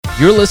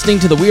You're listening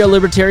to the We Are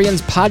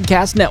Libertarians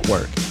Podcast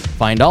Network.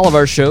 Find all of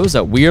our shows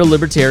at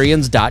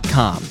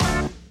wearelibertarians.com.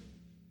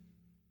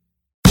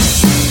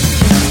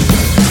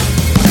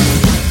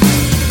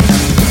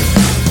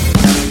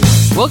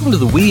 Welcome to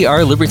the We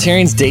Are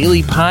Libertarians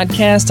Daily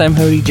Podcast. I'm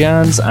Hody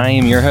Johns. I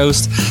am your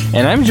host,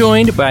 and I'm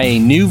joined by a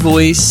new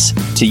voice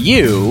to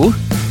you,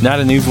 not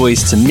a new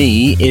voice to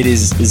me. It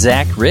is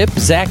Zach Ripp.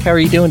 Zach, how are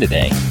you doing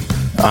today?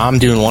 I'm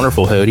doing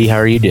wonderful, Hody. How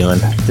are you doing?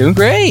 Doing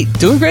great,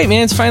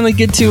 man. It's finally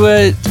good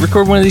to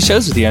record one of these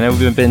shows with you. I know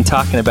we've been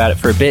talking about it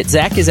for a bit.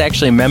 Zach is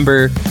actually a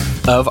member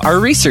of our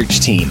research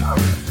team.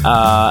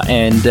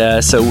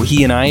 So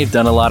he and I have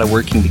done a lot of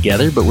working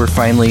together, but we're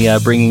finally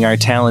bringing our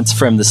talents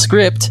from the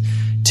script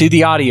to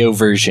the audio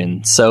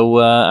version. So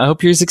I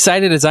hope you're as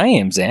excited as I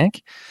am,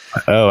 Zach.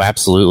 Oh,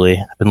 absolutely.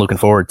 I've been looking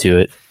forward to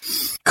it.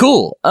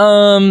 Cool.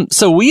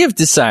 So we have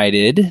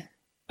decided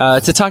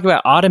to talk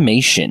about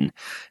automation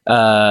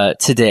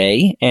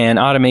today, and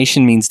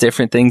automation means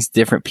different things to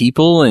different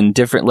people and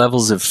different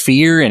levels of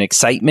fear and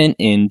excitement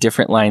in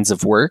different lines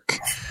of work.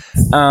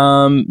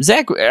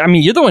 Zach, I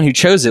mean, you're the one who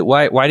chose it.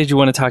 Why did you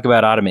want to talk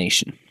about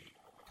automation?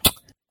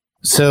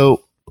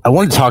 So I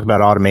wanted to talk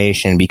about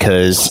automation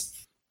because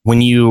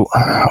when you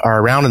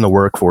are around in the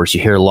workforce,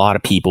 you hear a lot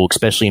of people,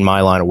 especially in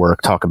my line of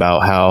work, talk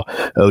about how,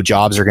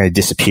 jobs are going to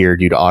disappear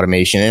due to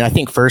automation. And I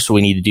think first what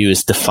we need to do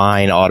is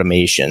define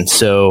automation.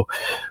 So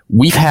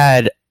we've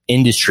had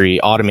industry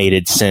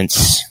automated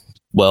since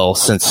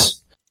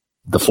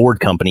the Ford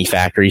company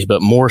factories,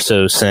 but more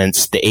so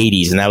since the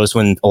 80s. And that was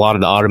when a lot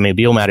of the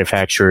automobile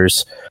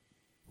manufacturers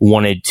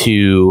wanted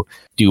to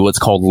do what's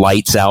called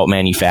lights out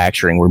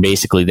manufacturing, where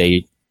basically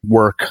they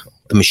work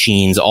the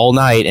machines all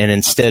night, and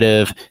instead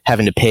of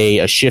having to pay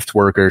a shift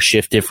worker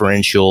shift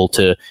differential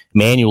to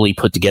manually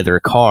put together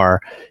a car,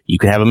 you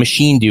can have a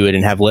machine do it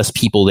and have less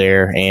people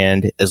there.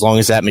 And as long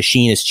as that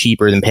machine is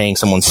cheaper than paying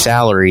someone's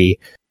salary,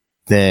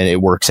 then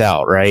it works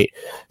out, right?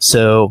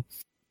 So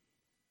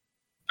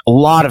a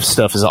lot of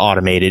stuff is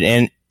automated,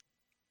 and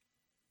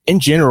in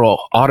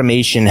general,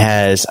 automation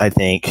has, I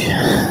think,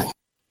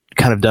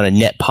 kind of done a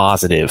net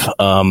positive.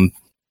 And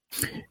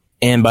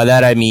by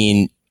that, I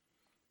mean,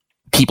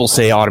 people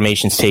say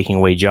automation's taking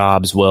away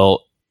jobs.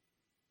 Well,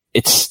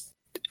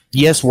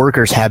 yes,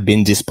 workers have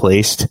been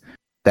displaced.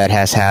 That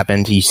has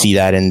happened. You see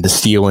that in the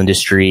steel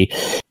industry.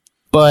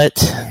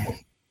 But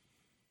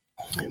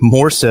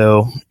more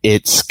so,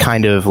 it's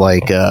kind of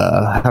like,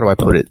 how do I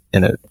put it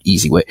in an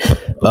easy way?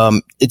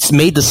 It's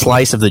made the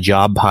slice of the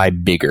job pie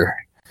bigger.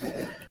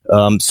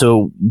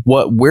 So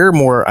what we're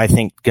more, I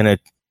think, going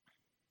to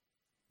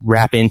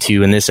wrap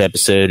into in this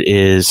episode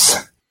is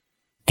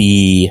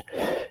the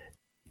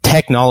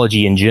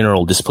technology in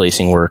general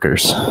displacing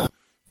workers.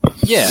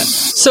 Yeah.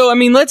 So, I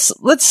mean, let's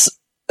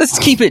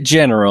keep it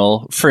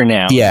general for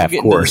now. Yeah, of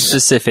course.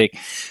 Specific.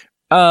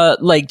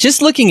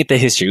 Just looking at the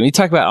history, when you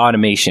talk about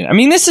automation, I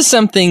mean, this is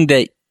something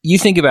that you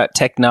think about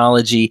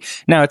technology.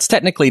 Now, it's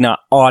technically not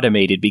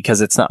automated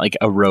because it's not like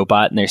a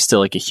robot and there's still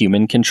like a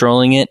human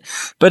controlling it.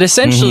 But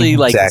essentially,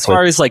 exactly. As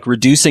far as like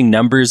reducing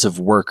numbers of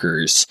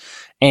workers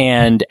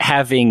and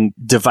having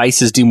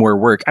devices do more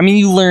work, I mean,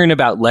 you learn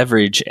about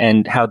leverage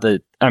and how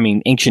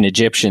ancient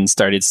Egyptians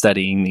started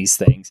studying these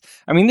things.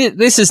 I mean,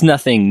 this is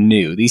nothing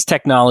new. These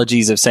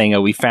technologies of saying,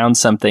 we found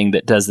something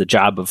that does the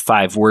job of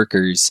 5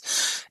 workers,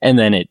 and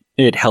then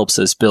it helps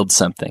us build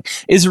something,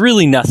 is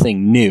really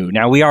nothing new.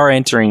 Now, we are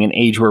entering an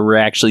age where we're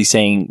actually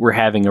saying we're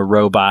having a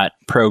robot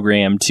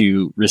program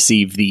to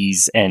receive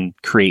these and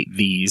create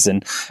these.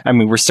 And I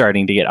mean, we're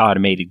starting to get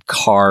automated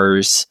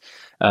cars,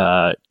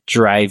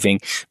 driving,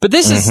 but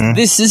this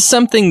is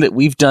something that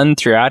we've done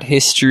throughout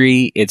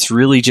history. It's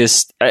really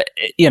just,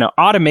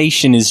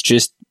 automation is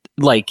just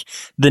like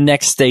the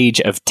next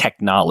stage of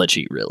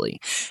technology, really.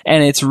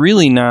 And it's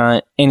really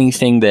not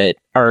anything that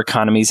our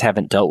economies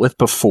haven't dealt with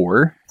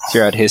before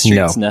throughout history.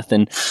 No. It's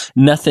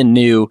nothing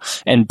new.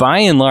 And by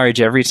and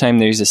large, every time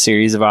there's a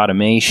series of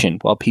automation,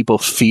 while people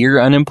fear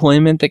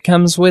unemployment that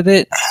comes with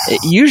it, it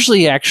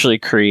usually actually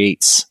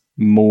creates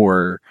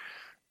more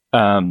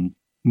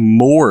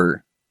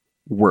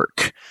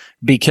work,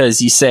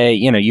 because you say,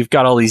 you've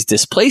got all these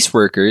displaced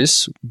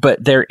workers,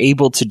 but they're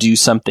able to do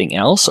something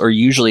else, or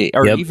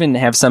even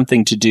have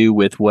something to do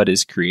with what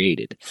is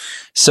created.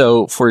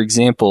 So, for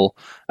example,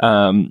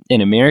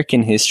 in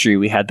American history,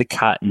 we had the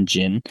cotton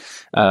gin.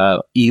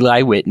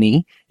 Eli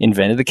Whitney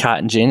invented the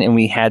cotton gin, and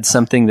we had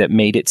something that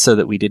made it so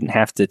that we didn't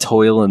have to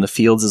toil in the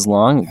fields as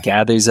long. It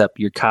gathers up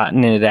your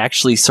cotton, and it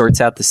actually sorts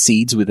out the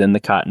seeds within the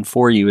cotton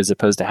for you, as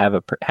opposed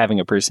to having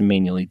a person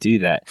manually do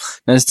that.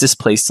 Now, it's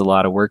displaced a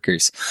lot of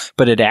workers,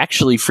 but it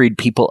actually freed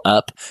people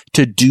up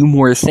to do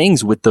more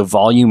things with the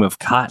volume of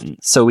cotton.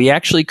 So we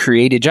actually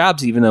created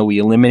jobs, even though we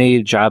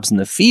eliminated jobs in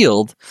the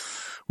field.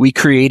 We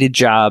created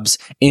jobs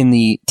in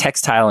the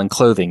textile and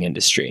clothing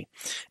industry.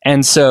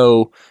 And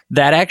so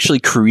that actually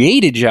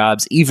created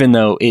jobs, even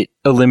though it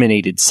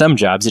eliminated some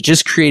jobs. It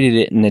just created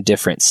it in a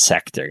different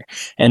sector.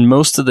 And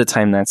most of the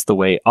time, that's the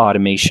way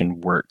automation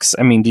works.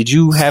 I mean, did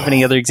you have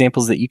any other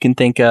examples that you can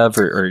think of,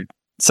 or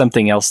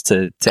something else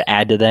to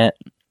add to that?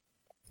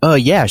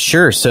 Yeah,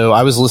 sure. So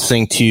I was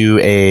listening to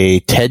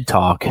a TED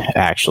Talk,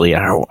 actually.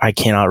 I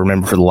cannot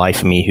remember for the life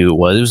of me who it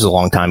was. It was a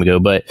long time ago,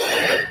 but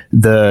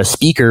the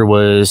speaker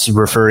was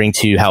referring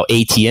to how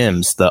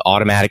ATMs, the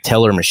automatic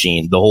teller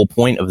machine, the whole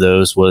point of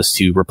those was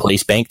to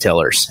replace bank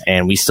tellers.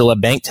 And we still have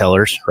bank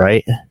tellers,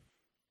 right?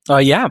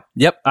 Yeah.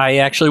 Yep. I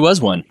actually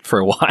was one for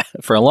a while,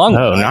 for a long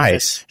while. Oh,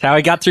 nice. That's how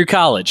I got through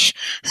college.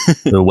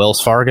 The Wells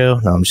Fargo?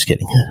 No, I'm just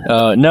kidding.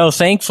 No,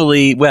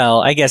 thankfully,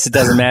 well, I guess it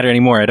doesn't matter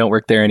anymore. I don't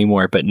work there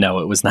anymore, but no,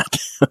 it was not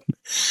them.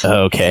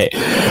 Okay.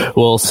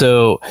 Well,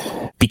 so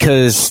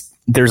because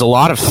there's a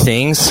lot of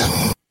things,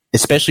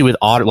 especially with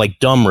like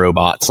dumb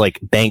robots, like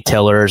bank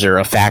tellers or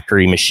a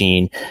factory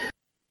machine,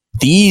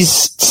 these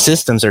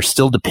systems are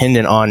still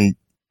dependent on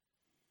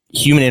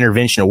human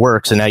intervention to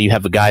work. So now you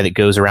have a guy that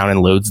goes around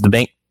and loads the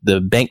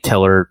bank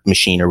teller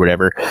machine or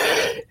whatever,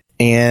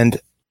 or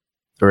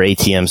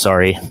ATM,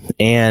 sorry.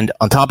 And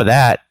on top of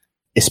that,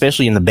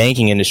 especially in the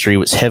banking industry,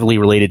 what's heavily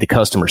related to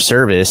customer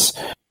service,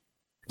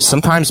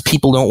 sometimes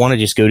people don't want to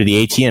just go to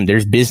the ATM.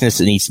 There's business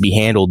that needs to be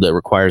handled that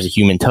requires a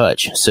human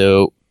touch.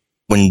 So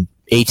when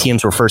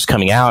ATMs were first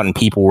coming out and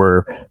people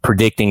were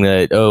predicting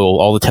that,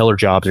 all the teller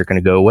jobs are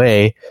going to go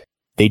away,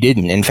 they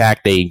didn't. In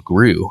fact, they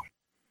grew.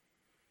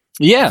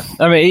 Yeah.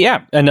 I mean,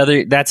 yeah.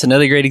 That's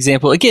another great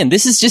example. Again,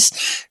 this is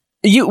just,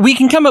 we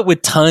can come up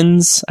with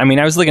tons. I mean,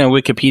 I was looking at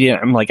Wikipedia.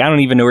 I'm like, I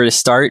don't even know where to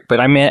start, but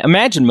I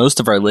imagine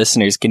most of our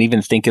listeners can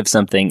even think of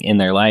something in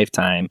their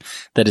lifetime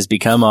that has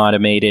become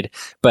automated,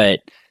 but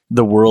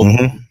the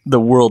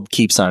world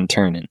keeps on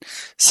turning.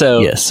 So,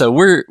 yes. So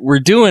we're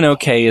doing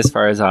okay as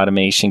far as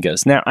automation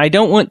goes. Now, I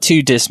don't want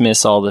to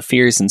dismiss all the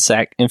fears. In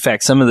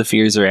fact, some of the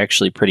fears are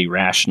actually pretty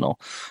rational.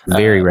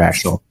 Very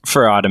rational.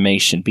 For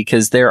automation,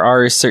 because there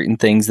are certain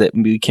things that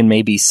we can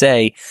maybe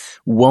say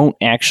won't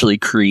actually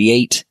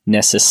create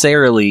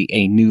necessarily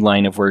a new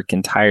line of work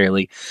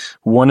entirely.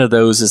 One of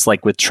those is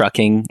like with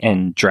trucking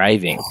and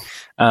driving.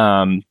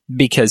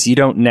 Because you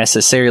don't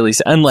necessarily,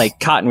 unlike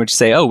cotton, which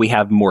say, we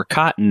have more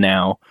cotton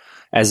now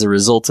as a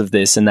result of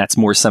this, and that's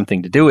more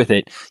something to do with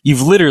it.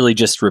 You've literally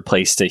just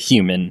replaced a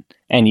human,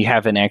 and you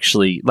haven't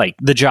actually, like,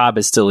 the job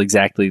is still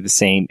exactly the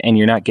same, and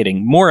you're not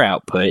getting more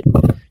output.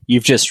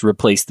 You've just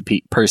replaced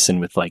the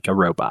person with like a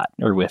robot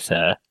or with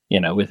the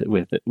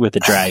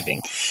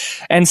driving.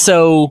 And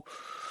so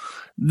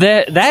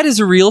that is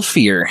a real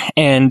fear.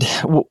 And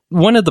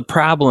one of the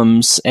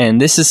problems,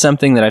 and this is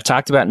something that I've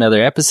talked about in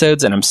other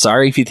episodes, and I'm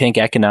sorry if you think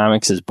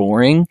economics is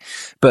boring,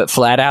 but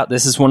flat out,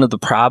 this is one of the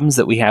problems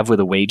that we have with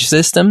a wage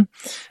system.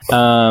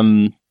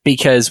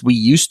 Because we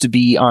used to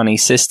be on a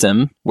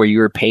system where you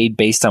were paid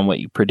based on what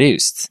you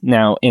produced.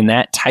 Now, in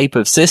that type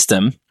of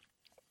system,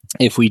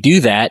 if we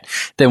do that,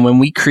 then when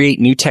we create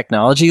new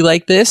technology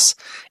like this,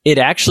 it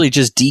actually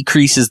just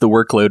decreases the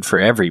workload for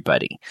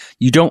everybody.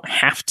 You don't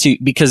have to,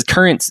 because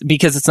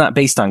it's not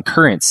based on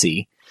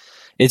currency,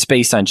 it's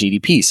based on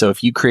GDP. So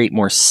if you create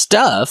more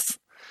stuff,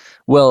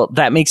 well,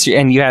 that makes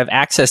and you have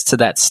access to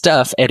that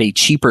stuff at a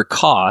cheaper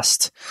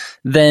cost,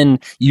 then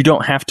you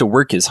don't have to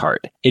work as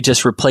hard. It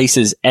just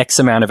replaces X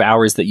amount of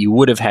hours that you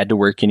would have had to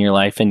work in your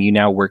life, and you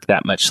now work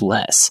that much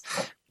less.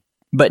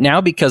 But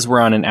now, because we're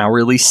on an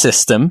hourly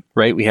system,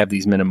 right? We have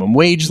these minimum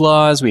wage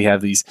laws. We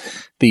have these,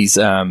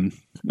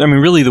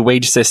 really the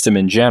wage system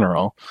in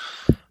general,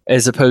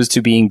 as opposed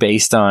to being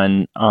based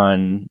on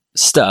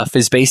stuff,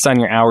 is based on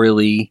your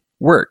hourly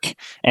work.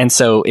 And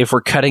so if we're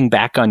cutting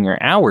back on your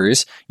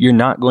hours, you're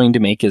not going to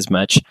make as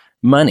much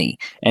money.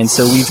 And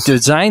so we've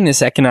designed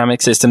this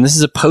economic system. This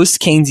is a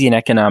post-Keynesian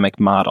economic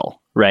model.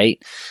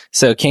 Right.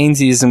 So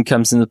Keynesianism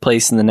comes into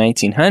place in the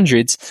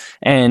 1900s,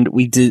 and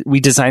we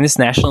designed this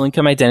national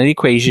income identity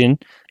equation.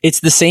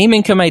 It's the same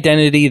income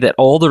identity that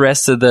all the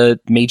rest of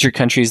the major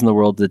countries in the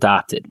world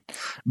adopted.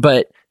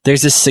 But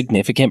there's a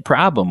significant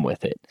problem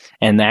with it.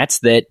 And that's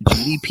that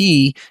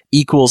GDP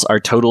equals our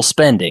total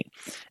spending.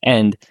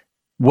 And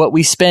what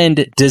we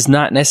spend does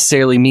not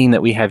necessarily mean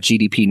that we have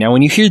GDP. Now,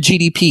 when you hear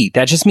GDP,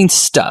 that just means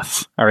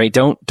stuff. All right.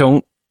 Don't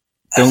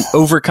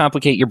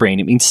overcomplicate your brain.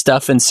 It means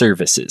stuff and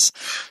services.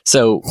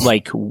 So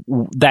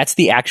that's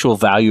the actual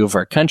value of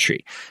our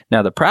country.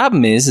 Now, the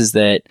problem is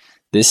that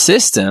this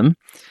system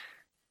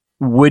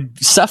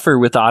would suffer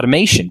with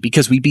automation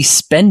because we'd be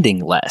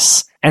spending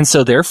less. And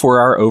so therefore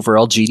our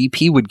overall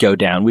GDP would go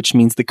down, which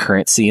means the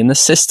currency in the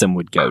system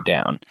would go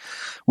down,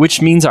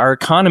 which means our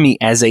economy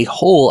as a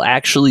whole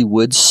actually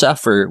would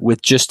suffer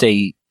with just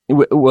I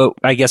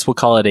guess we'll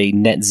call it a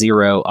net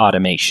zero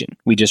automation.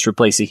 We just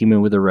replace a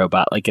human with a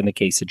robot, like in the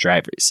case of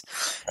drivers.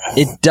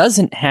 It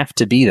doesn't have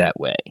to be that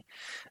way,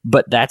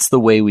 but that's the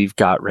way we've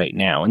got right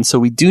now. And so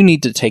we do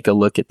need to take a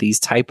look at these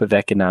type of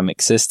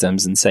economic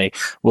systems and say,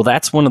 well,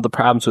 that's one of the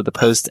problems with the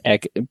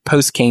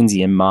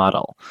post-Keynesian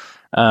model.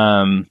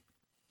 And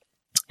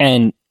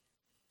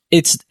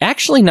it's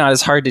actually not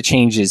as hard to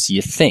change as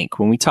you think.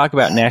 When we talk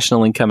about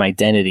national income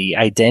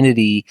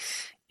identity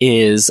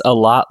is a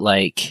lot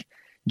like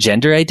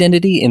gender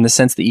identity in the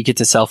sense that you get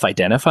to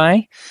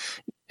self-identify.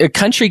 A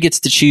country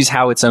gets to choose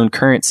how its own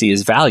currency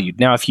is valued.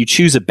 Now, if you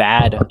choose a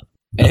bad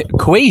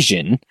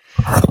equation,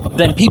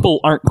 then people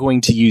aren't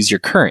going to use your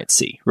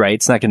currency, right?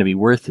 It's not going to be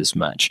worth as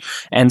much.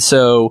 And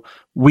so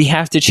we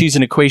have to choose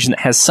an equation that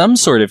has some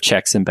sort of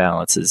checks and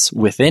balances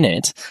within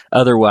it.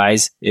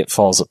 Otherwise, it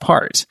falls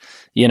apart.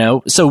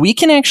 So we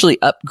can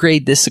actually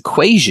upgrade this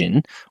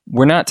equation.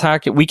 We're not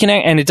talking,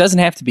 and it doesn't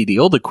have to be the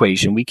old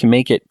equation. We can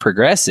make it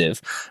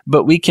progressive,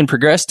 but we can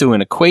progress to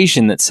an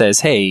equation that says,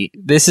 hey,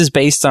 this is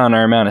based on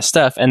our amount of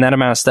stuff, and that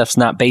amount of stuff's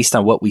not based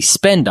on what we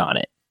spend on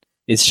it.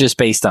 It's just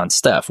based on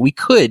stuff. We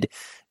could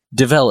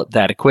develop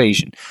that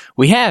equation.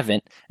 We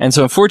haven't. And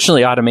so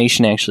unfortunately,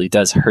 automation actually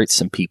does hurt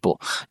some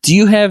people. Do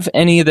you have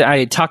any of the,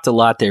 I talked a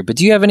lot there, but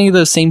do you have any of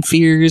those same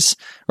fears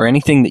or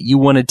anything that you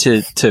wanted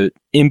to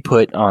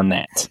input on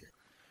that?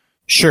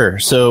 Sure.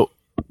 So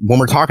when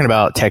we're talking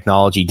about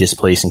technology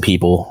displacing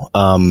people,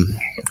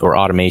 or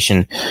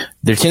automation,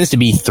 there tends to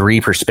be three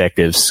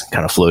perspectives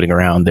kind of floating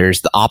around. There's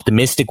the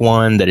optimistic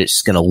one that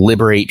it's going to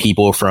liberate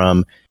people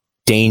from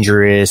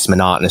dangerous,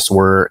 monotonous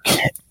work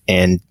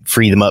and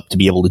free them up to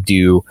be able to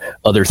do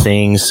other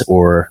things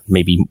or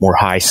maybe more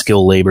high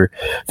skill labor.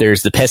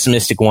 There's the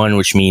pessimistic one,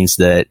 which means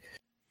that,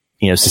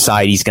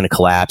 society's going to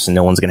collapse and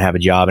no one's going to have a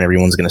job and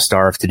everyone's going to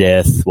starve to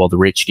death while the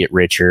rich get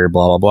richer,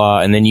 blah, blah,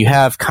 blah. And then you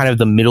have kind of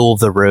the middle of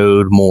the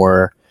road,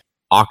 more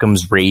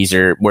Occam's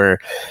razor, where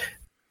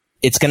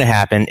it's going to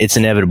happen. It's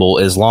inevitable.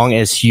 As long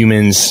as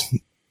humans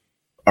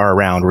are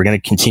around, we're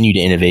going to continue to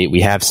innovate. We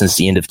have since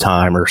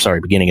the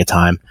beginning of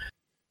time.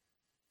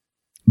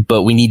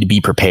 But we need to be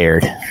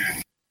prepared.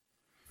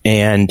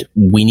 And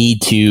we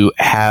need to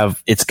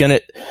have,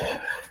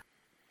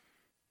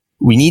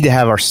 we need to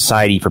have our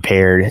society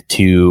prepared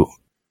to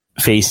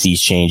face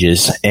these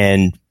changes.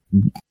 And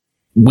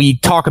we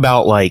talk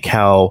about like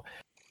how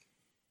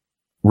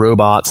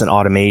robots and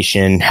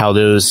automation, how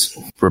those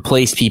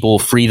replace people,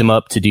 free them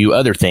up to do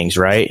other things,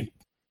 right?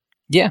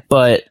 Yeah.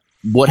 But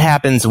what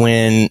happens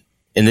when,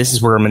 and this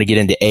is where I'm going to get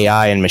into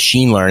AI and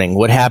machine learning,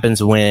 what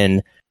happens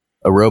when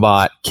a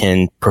robot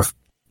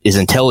is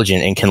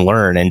intelligent and can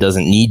learn and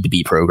doesn't need to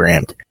be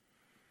programmed?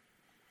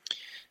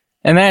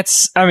 And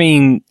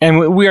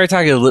and we are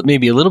talking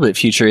maybe a little bit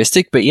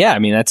futuristic, but yeah,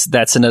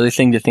 that's another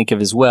thing to think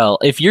of as well.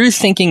 If you're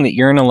thinking that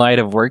you're in a line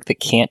of work that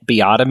can't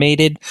be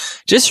automated,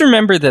 just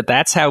remember that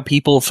that's how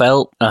people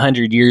felt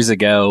 100 years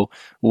ago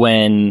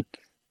when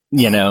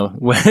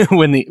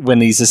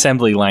these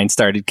assembly lines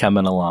started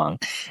coming along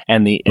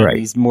and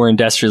these more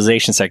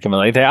industrialization started coming,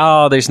 like,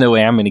 there's no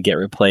way I'm going to get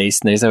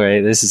replaced. And there's no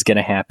way this is going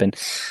to happen.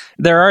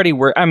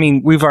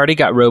 We've already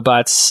got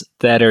robots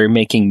that are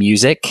making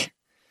music,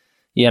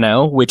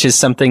 which is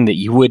something that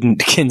you wouldn't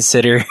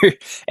consider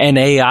an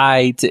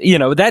AI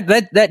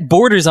that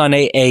borders on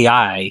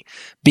AI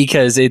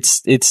because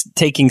it's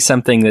taking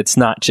something that's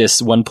not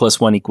just 1 +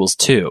 1 =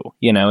 2.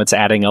 It's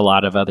adding a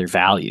lot of other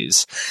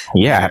values.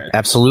 Yeah,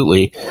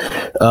 absolutely.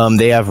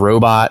 They have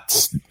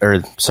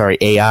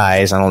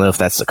AIs. I don't know if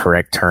that's the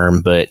correct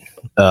term, but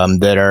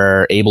that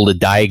are able to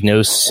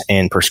diagnose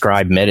and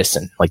prescribe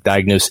medicine, like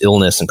diagnose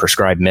illness and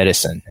prescribe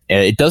medicine.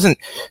 It doesn't,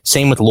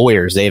 same with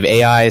lawyers. They have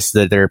AIs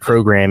that they're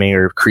programming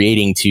or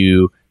creating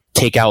to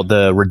take out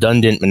the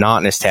redundant,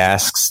 monotonous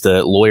tasks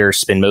that lawyers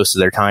spend most of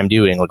their time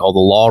doing, like all the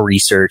law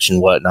research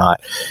and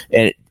whatnot.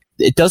 And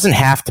it doesn't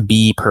have to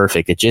be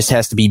perfect. It just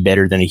has to be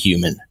better than a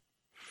human.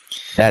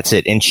 That's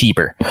it. And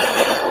cheaper.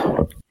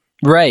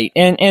 Right.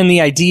 And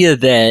the idea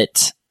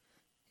that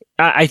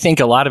I think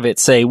a lot of it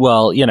say,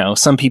 well,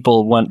 some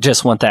people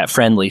just want that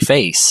friendly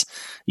face.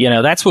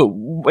 That's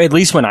what, at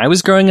least when I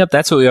was growing up,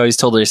 that's what we always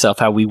told ourselves,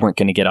 how we weren't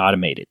going to get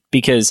automated.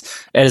 Because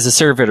as a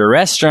server at a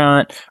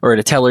restaurant or at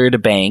a teller at a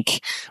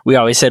bank, we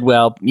always said,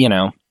 well,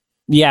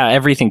 yeah,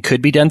 everything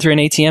could be done through an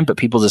ATM, but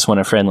people just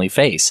want a friendly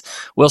face.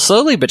 Well,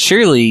 slowly but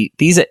surely,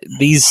 these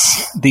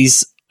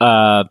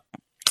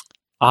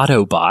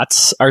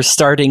Autobots are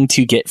starting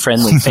to get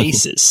friendly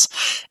faces,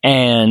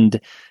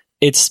 and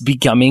it's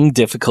becoming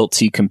difficult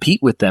to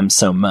compete with them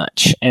so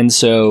much. And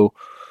so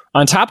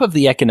on top of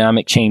the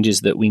economic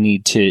changes that we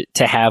need to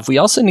have, we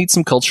also need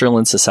some cultural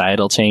and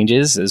societal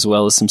changes, as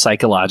well as some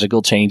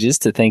psychological changes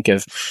to think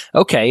of,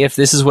 okay, if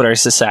this is what our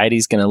society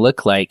is going to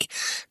look like,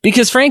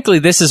 because frankly,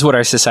 this is what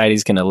our society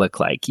is going to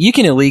look like. You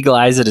can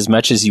illegalize it as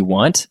much as you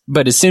want,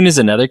 but as soon as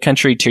another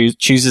country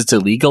chooses to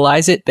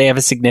legalize it, they have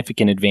a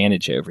significant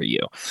advantage over you.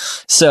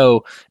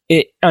 So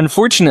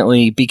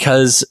unfortunately,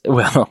 because,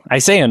 well, I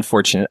say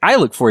unfortunate, I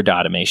look forward to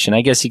automation.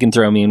 I guess you can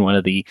throw me in one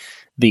of the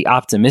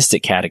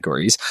optimistic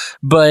categories.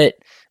 But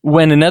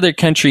when another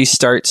country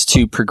starts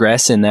to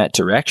progress in that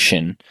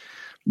direction,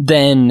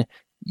 then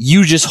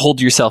you just hold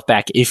yourself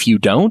back if you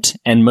don't.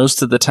 And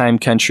most of the time,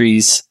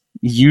 countries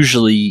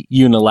usually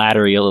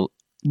unilaterally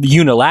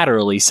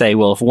say,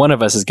 well, if one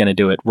of us is going to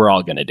do it, we're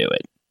all going to do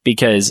it,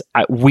 because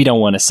we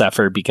don't want to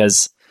suffer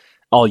because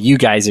all you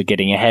guys are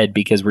getting ahead,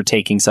 because we're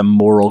taking some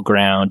moral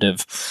ground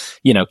of,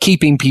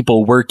 keeping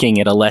people working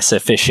at a less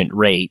efficient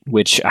rate,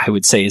 which I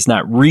would say is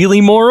not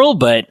really moral,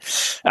 but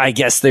I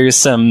guess there's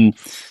some,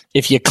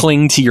 if you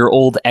cling to your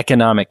old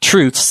economic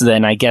truths,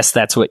 then I guess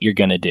that's what you're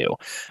going to do.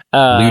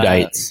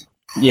 Luddites.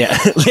 Yeah.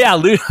 Yeah.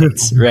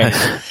 Luddites. Right.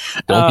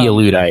 Don't be a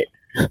Luddite.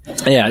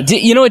 Yeah.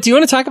 You know what? Do you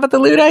want to talk about the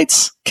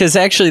Luddites? Because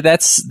actually,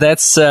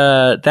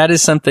 that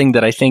is something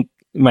that I think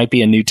might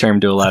be a new term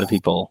to a lot of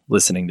people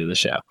listening to the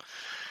show.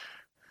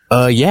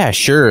 Yeah,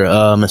 sure.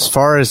 As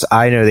far as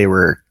I know, they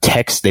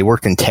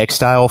worked in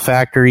textile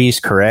factories,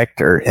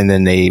 correct? And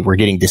then they were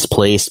getting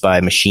displaced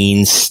by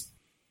machines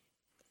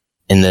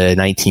in the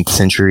 19th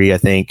century, I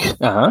think.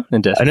 I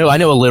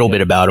know a little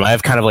bit about them. I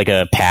have kind of like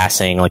a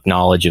passing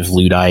knowledge of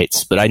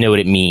Luddites, but I know what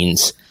it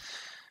means.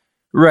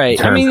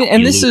 Right. I mean,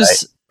 and this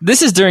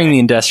is during the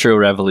Industrial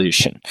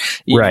Revolution,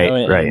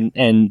 right?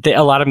 And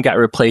a lot of them got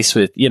replaced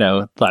with,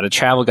 a lot of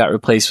travel got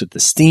replaced with the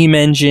steam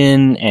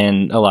engine,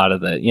 and a lot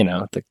of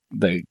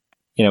the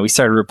we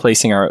started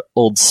replacing our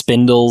old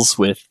spindles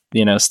with,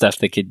 stuff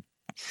that could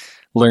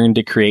learn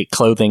to create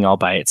clothing all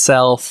by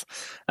itself.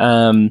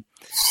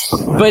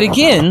 But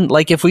again,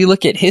 if we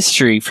look at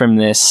history from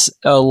this,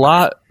 a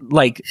lot,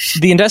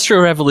 the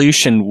Industrial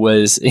Revolution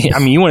was,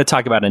 you want to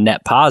talk about a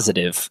net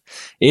positive.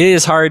 It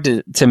is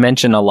hard to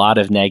mention a lot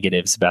of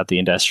negatives about the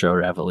Industrial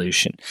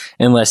Revolution,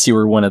 unless you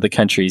were one of the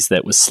countries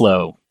that was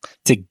slow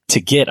to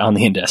get on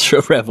the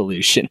Industrial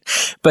Revolution.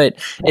 But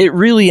it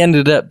really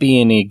ended up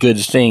being a good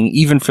thing,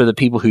 even for the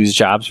people whose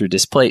jobs were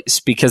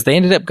displaced, because they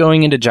ended up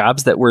going into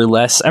jobs that were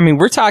less.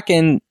 We're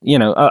talking,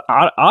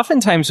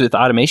 oftentimes with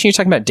automation, you're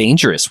talking about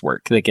dangerous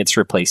work that gets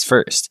replaced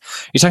first.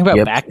 You're talking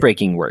about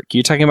backbreaking work.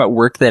 You're talking about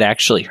work that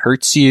actually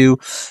hurts you,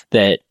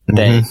 that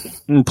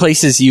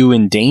places you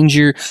in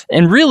danger,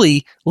 and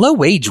really low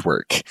wage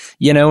work,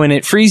 and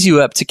it frees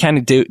you up to kind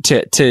of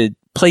to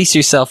place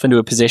yourself into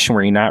a position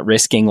where you're not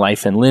risking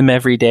life and limb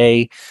every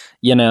day.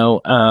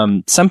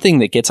 Something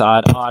that gets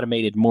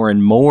automated more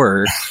and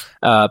more.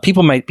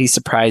 People might be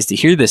surprised to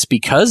hear this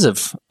because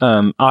of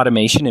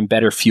automation and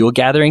better fuel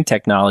gathering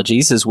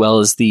technologies, as well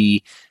as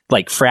the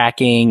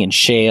fracking and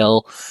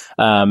shale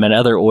and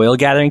other oil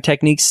gathering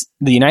techniques.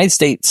 The United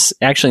States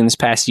actually in this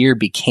past year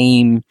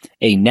became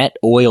a net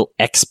oil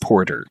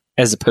exporter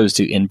as opposed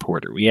to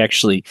importer. We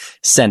actually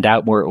send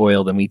out more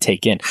oil than we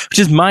take in, which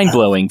is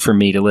mind-blowing for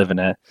me to live in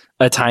a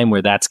time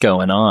where that's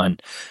going on.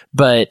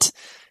 But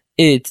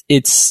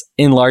it's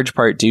in large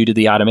part due to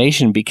the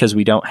automation, because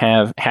we don't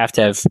have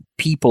to have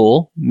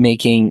people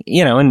making,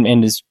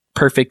 and as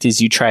perfect as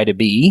you try to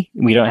be,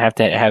 we don't have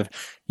to have,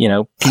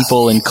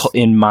 people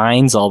in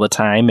mines all the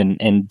time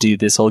and do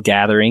this whole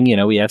gathering.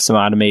 We have some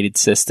automated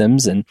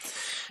systems, and,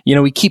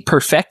 we keep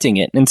perfecting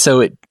it. And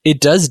so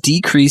it does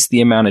decrease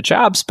the amount of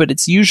jobs, but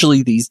it's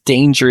usually these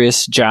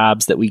dangerous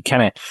jobs that we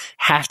kind of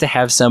have to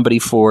have somebody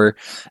for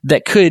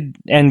that could,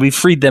 and we've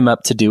freed them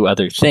up to do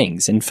other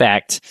things. In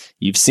fact,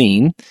 you've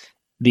seen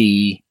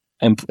the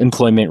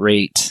employment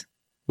rate,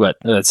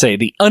 let's say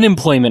the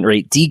unemployment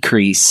rate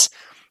decrease,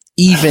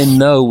 even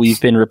though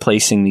we've been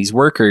replacing these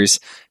workers,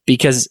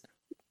 because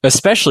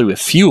especially with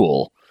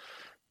fuel,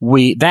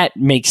 that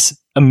makes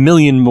a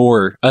million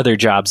more other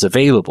jobs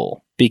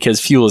available, because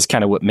fuel is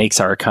kind of what makes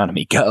our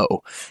economy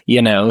go,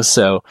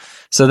 so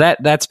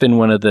that's been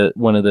one of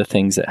the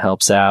things that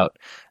helps out.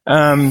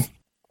 To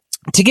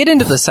get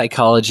into the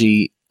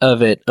psychology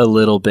of it a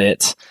little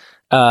bit,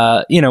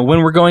 when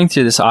we're going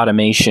through this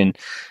automation,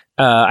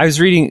 I was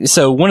reading,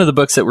 so one of the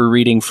books that we're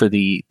reading for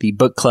the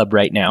book club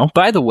right now,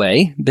 by the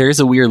way, there's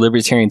a We Are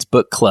Libertarians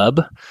book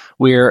club.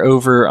 We're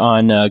over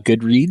on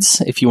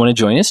Goodreads. If you want to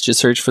join us, just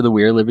search for the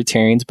We Are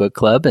Libertarians book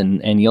club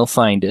and you'll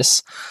find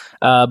us.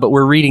 But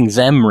we're reading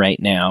them right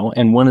now.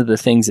 And one of the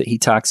things that he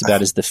talks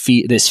about is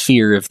this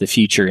fear of the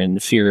future and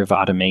the fear of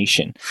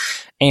automation.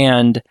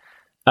 And,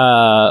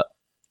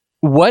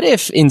 what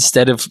if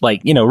instead of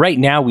right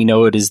now we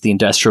know it is the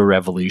Industrial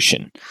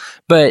Revolution,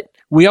 but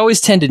we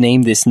always tend to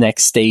name this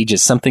next stage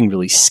as something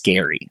really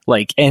scary.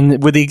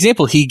 And with the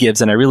example he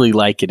gives, and I really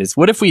like it, is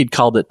what if we had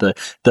called it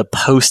the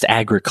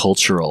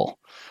post-agricultural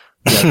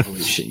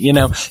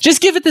revolution?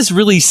 Just give it this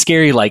really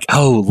scary,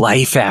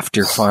 life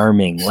after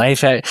farming,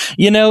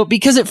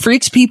 because it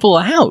freaks people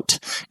out.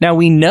 Now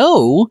we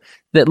know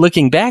that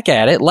looking back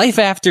at it, life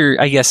after,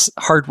 I guess,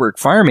 hard work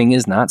farming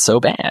is not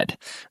so bad,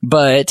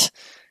 but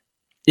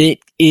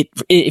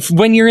if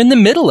when you're in the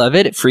middle of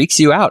it, it freaks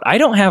you out. I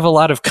don't have a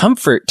lot of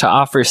comfort to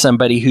offer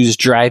somebody who's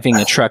driving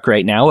a truck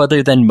right now,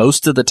 other than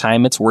most of the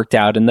time it's worked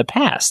out in the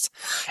past.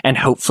 And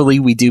hopefully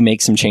we do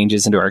make some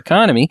changes into our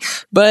economy,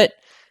 but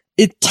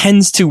it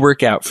tends to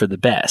work out for the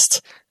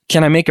best.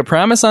 Can I make a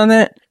promise on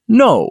that?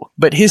 No,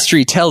 but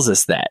history tells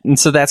us that. And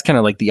so that's kind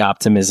of like the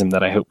optimism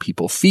that I hope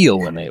people feel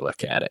when they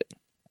look at it.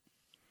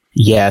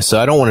 Yeah, so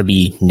I don't want to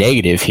be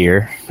negative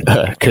here,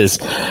 because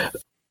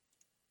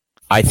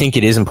I think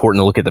it is important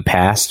to look at the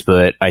past,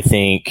 but I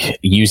think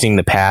using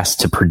the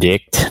past to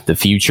predict the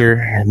future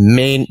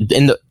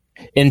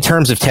in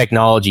terms of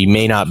technology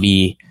may not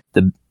be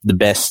the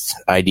best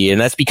idea. And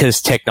that's because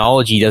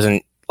technology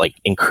doesn't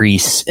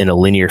increase in a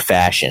linear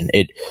fashion.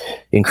 It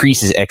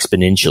increases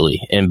exponentially.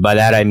 And by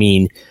that, I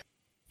mean,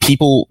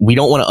 we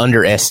don't want to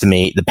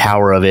underestimate the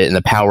power of it and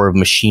the power of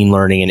machine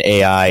learning and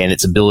AI and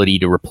its ability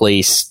to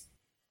replace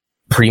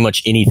pretty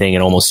much anything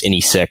in almost any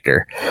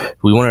sector.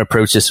 We want to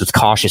approach this with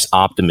cautious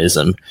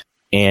optimism.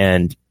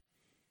 And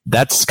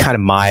that's kind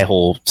of my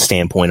whole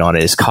standpoint on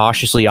it, is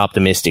cautiously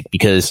optimistic,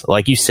 because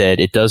like you said,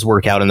 it does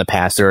work out in the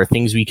past. There are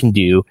things we can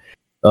do.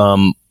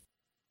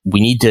 We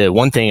need to,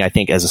 one thing I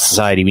think as a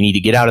society, we need to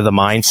get out of the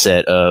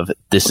mindset of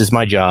this is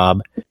my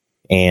job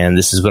and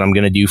this is what I'm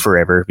going to do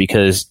forever,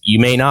 because you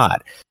may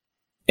not.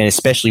 And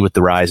especially with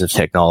the rise of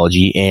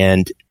technology,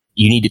 and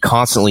you need to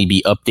constantly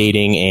be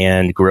updating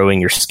and growing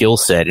your skill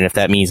set. And if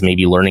that means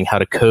maybe learning how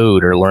to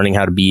code or learning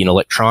how to be an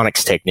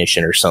electronics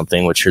technician or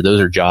something, those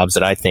are jobs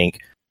that I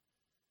think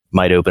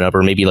might open up,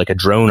 or maybe like a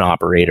drone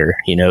operator,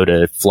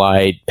 to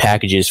fly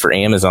packages for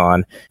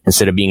Amazon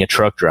instead of being a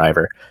truck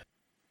driver.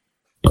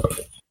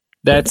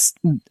 That's,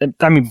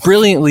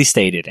 brilliantly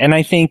stated. And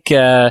I think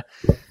I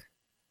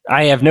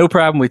have no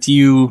problem with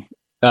you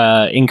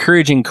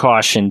encouraging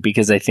caution,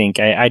 because I think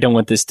I don't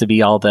want this to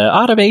be all the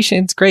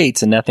automation's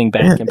great and nothing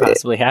bad can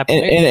possibly happen.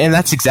 And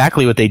that's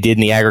exactly what they did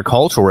in the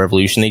agricultural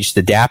revolution. They just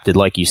adapted,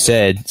 like you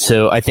said.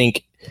 So I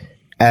think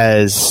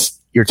as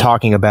you're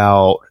talking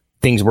about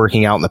things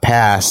working out in the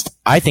past,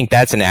 I think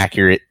that's an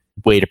accurate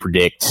way to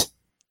predict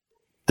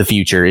the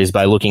future, is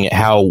by looking at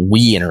how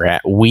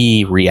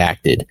we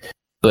reacted.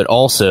 But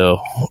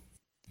also,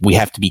 we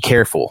have to be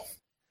careful.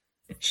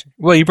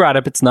 Well, you brought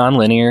up it's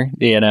nonlinear.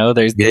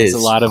 There's a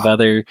lot of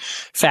other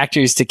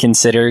factors to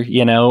consider.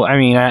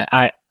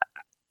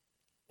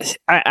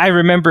 I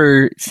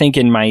remember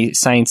thinking my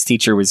science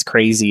teacher was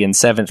crazy in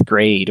 7th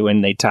grade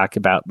when they talk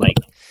about like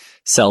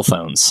cell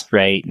phones,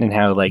 right? And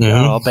how like, oh,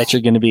 I'll bet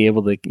you're going to be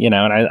able to,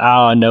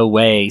 no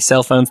way.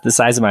 Cell phones the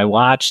size of my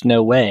watch,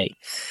 no way.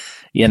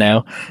 And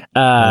now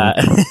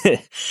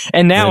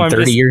I'm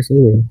 30 years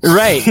later.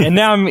 Right. And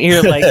now I'm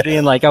here like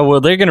being like, oh,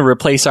 well, they're going to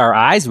replace our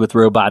eyes with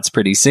robots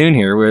pretty soon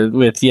here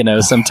with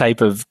some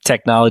type of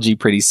technology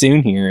pretty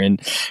soon here,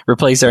 and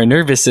replace our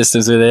nervous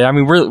systems with it.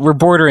 We're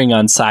bordering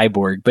on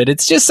cyborg, but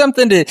it's just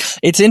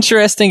it's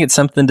interesting. It's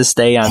something to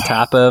stay on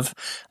top of.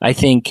 I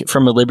think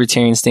from a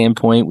libertarian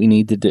standpoint, we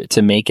need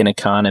to make an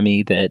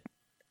economy that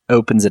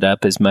opens it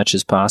up as much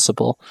as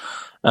possible.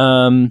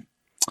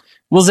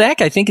 Well,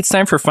 Zach, I think it's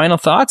time for final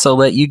thoughts. I'll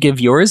let you give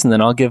yours, and then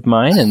I'll give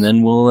mine, and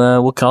then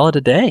we'll call it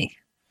a day.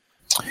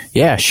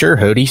 Yeah, sure,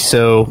 Hody.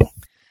 So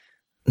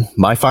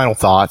my final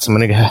thoughts, I'm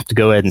going to have to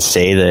go ahead and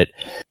say that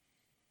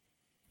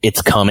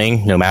it's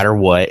coming no matter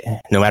what,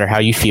 no matter how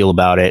you feel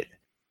about it.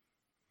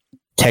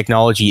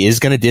 Technology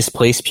is going to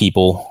displace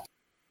people.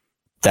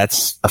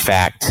 That's a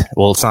fact.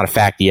 Well, it's not a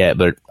fact yet,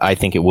 but I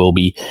think it will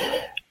be.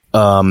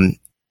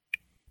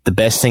 The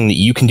best thing that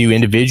you can do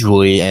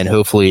individually, and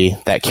hopefully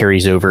that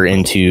carries over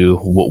into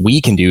what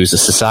we can do as a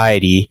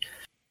society,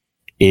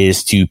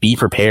 is to be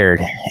prepared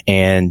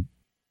and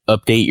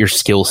update your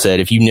skill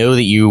set. If you know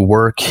that you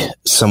work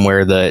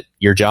somewhere that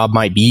your job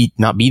might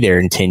not be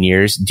there in 10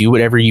 years, do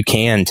whatever you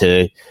can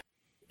to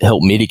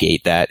help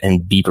mitigate that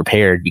and be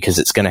prepared, because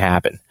it's going to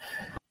happen.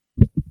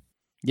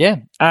 Yeah,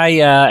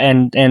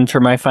 and for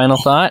my final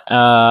thought,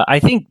 I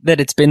think that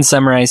it's been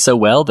summarized so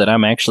well that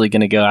I'm actually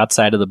going to go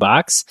outside of the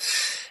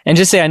box and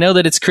just say I know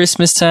that it's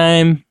Christmas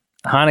time,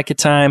 Hanukkah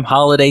time,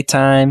 holiday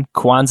time,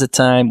 Kwanzaa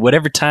time,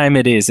 whatever time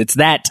it is. It's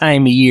that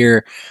time of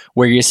year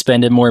where you're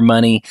spending more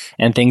money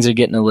and things are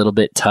getting a little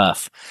bit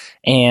tough.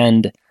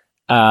 And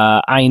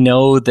I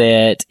know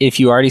that if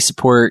you already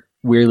support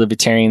We're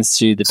Libertarians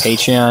through the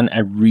Patreon, I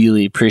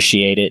really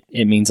appreciate it.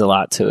 It means a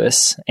lot to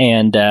us,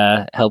 and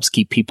helps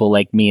keep people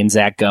like me and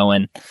Zach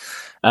going.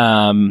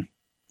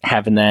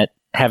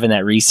 Having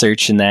that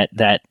research and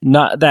that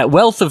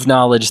wealth of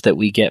knowledge that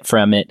we get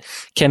from it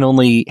can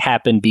only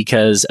happen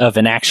because of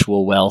an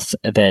actual wealth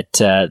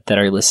that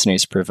our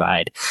listeners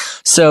provide.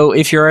 So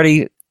if you're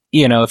already,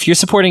 if you're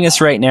supporting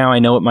us right now, I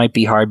know it might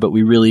be hard, but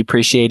we really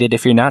appreciate it.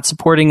 If you're not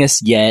supporting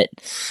us yet,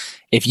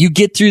 if you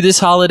get through this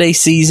holiday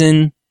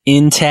season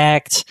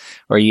intact,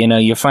 or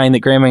you find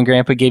that grandma and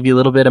grandpa gave you a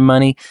little bit of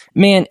money,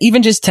 man,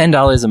 even just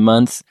 $10 a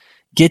month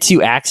gets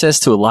you access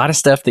to a lot of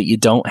stuff that you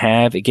don't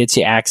have. It gets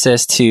you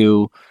access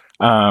to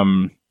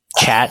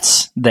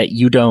chats that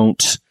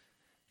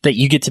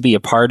you get to be a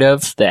part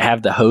of, that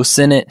have the hosts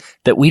in it,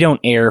 that we don't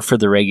air for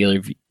the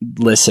regular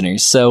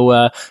listeners.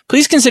 So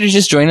please consider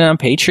just joining on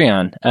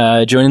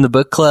Patreon, joining the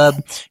book club,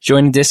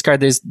 joining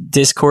Discord. There's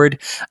Discord.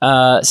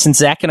 Since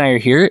Zach and I are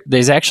here,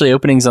 there's actually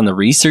openings on the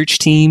research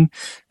team.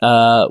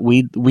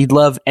 We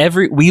love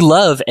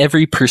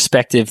every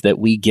perspective that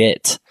we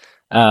get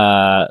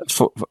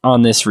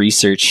on this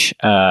research,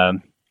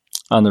 on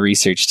the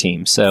research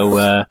team.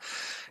 So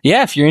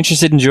yeah, if you're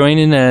interested in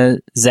joining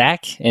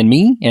Zach and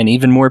me and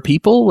even more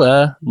people,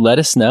 let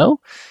us know.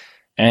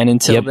 And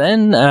until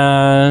then,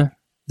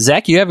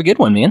 Zach, you have a good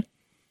one, man.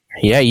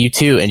 Yeah, you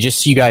too. And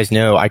just so you guys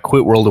know, I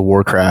quit World of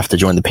Warcraft to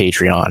join the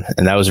Patreon,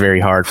 and that was very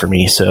hard for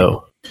me.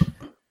 So,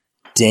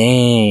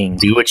 dang,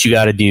 do what you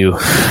got to do.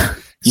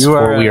 We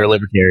are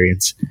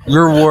libertarians.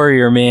 You're a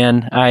warrior,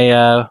 man.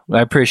 I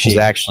appreciate it. It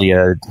was actually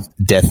a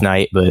death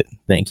knight, but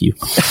thank you.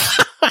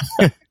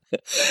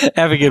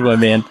 Have a good one,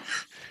 man.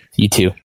 You too.